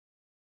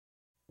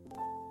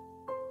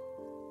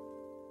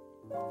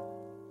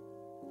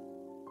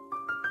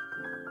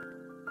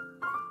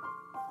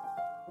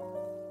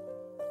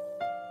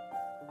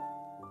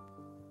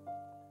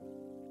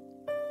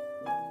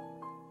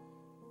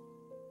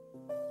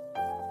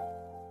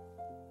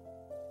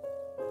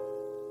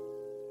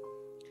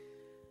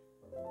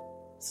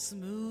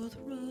Smooth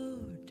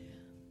road,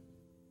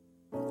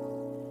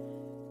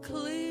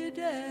 clear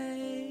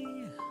day,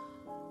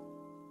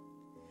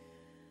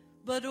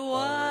 but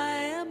why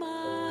am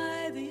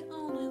I the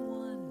only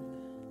one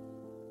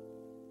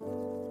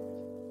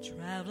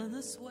traveling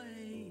this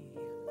way?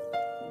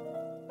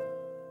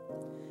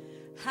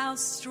 How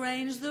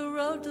strange the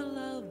road to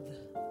love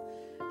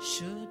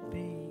should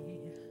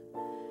be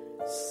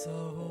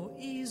so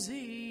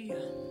easy.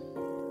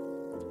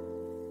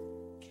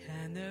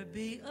 Can there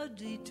be a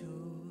detour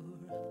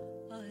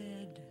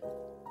ahead?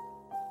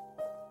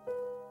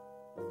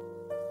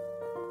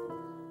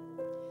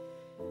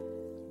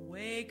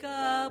 Wake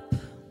up,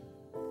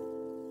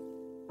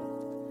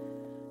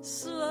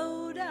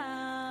 slow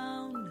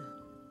down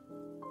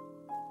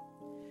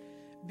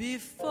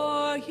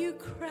before you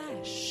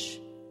crash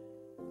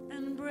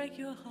and break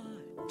your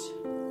heart.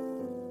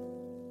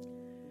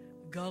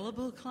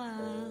 Gullible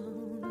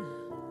clown,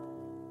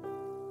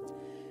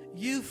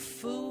 you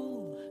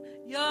fool,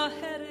 you're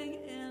heading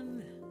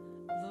in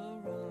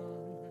the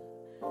wrong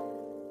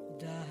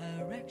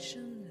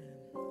direction.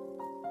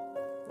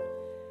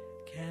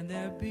 Can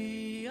there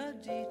be a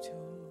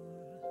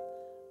detour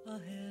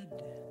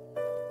ahead?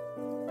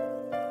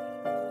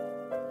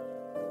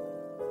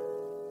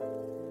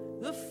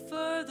 The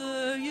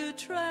further you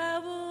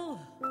travel,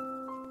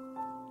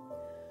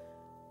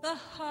 the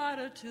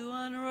harder to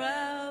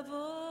unravel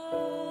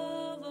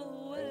the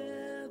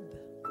web.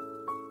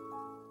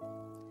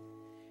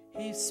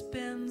 He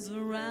spins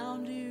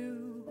around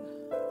you.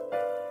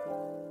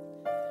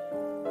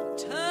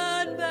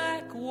 Turn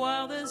back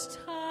while there's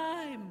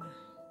time.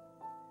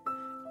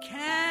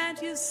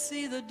 Can't you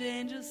see the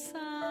danger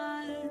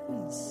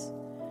signs?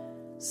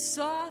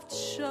 Soft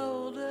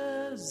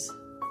shoulders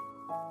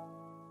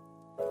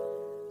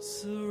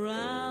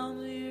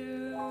surround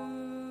you.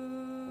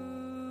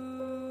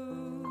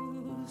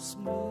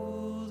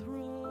 Smooth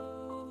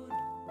road,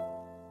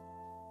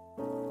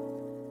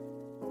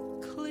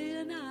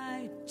 clear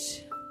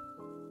night.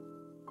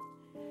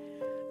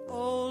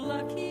 Oh,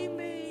 lucky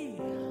me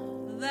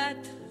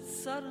that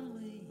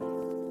suddenly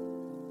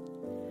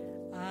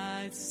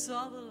I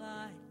saw the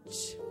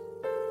light.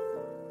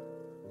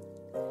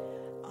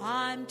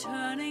 I'm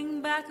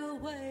turning back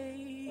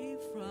away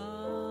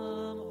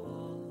from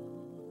all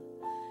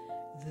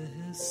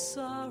this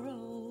sorrow.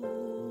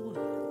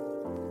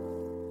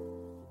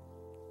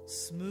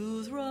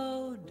 Smooth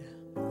road,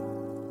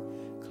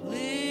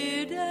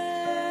 clear day,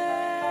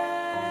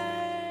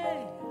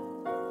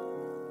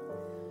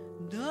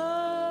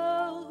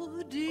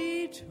 no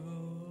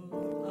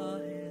detour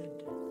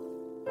ahead.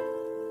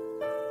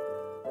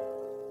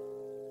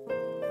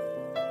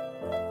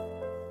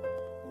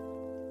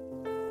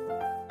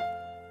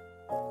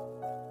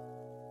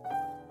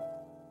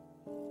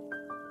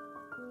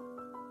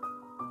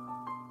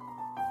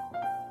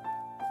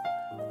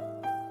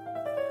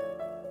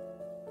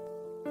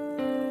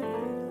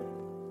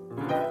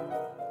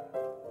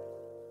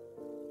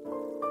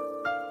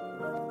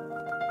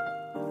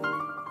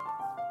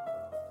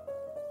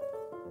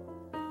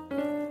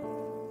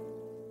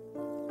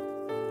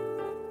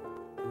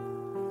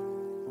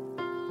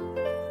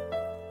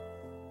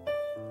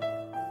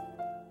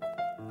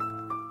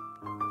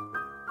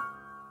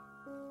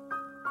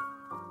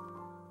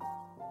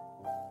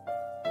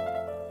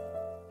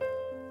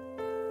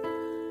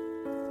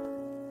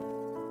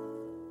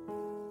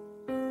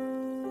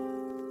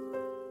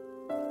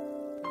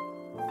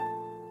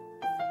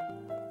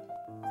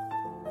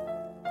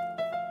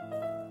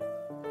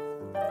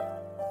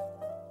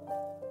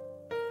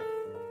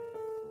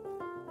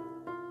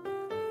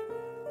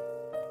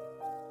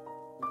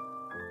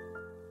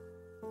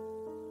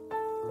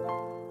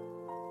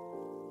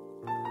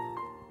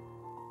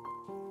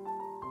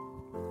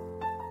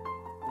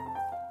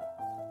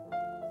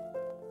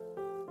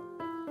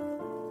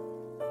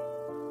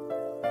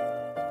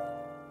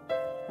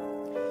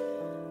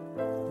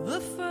 The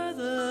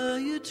further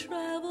you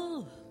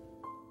travel,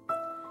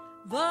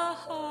 the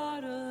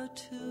harder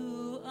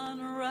to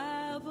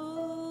unravel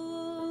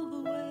the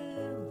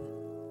web.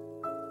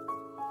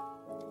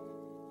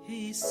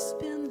 He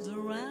spins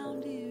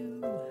around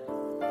you.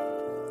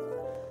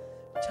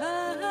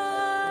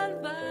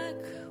 Turn back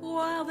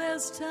while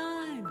there's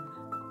time.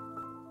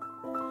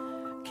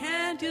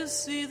 Can't you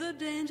see the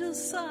danger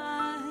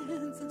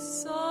signs? The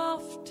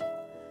soft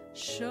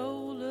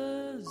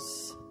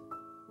shoulders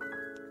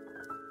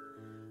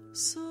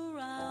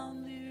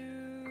surround you.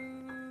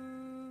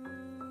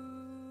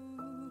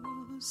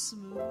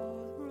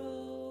 Smooth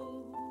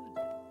road,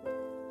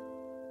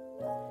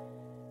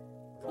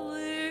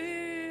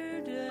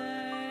 clear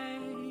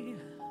day,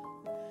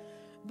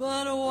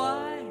 but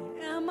why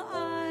am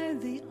I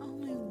the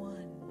only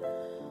one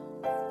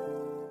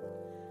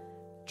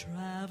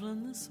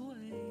traveling this way?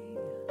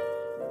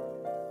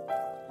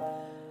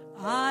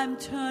 I'm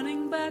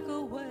turning back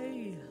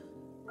away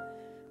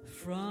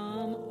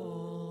from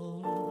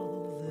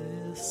all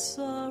this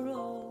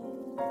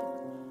sorrow.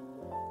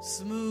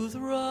 Smooth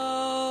road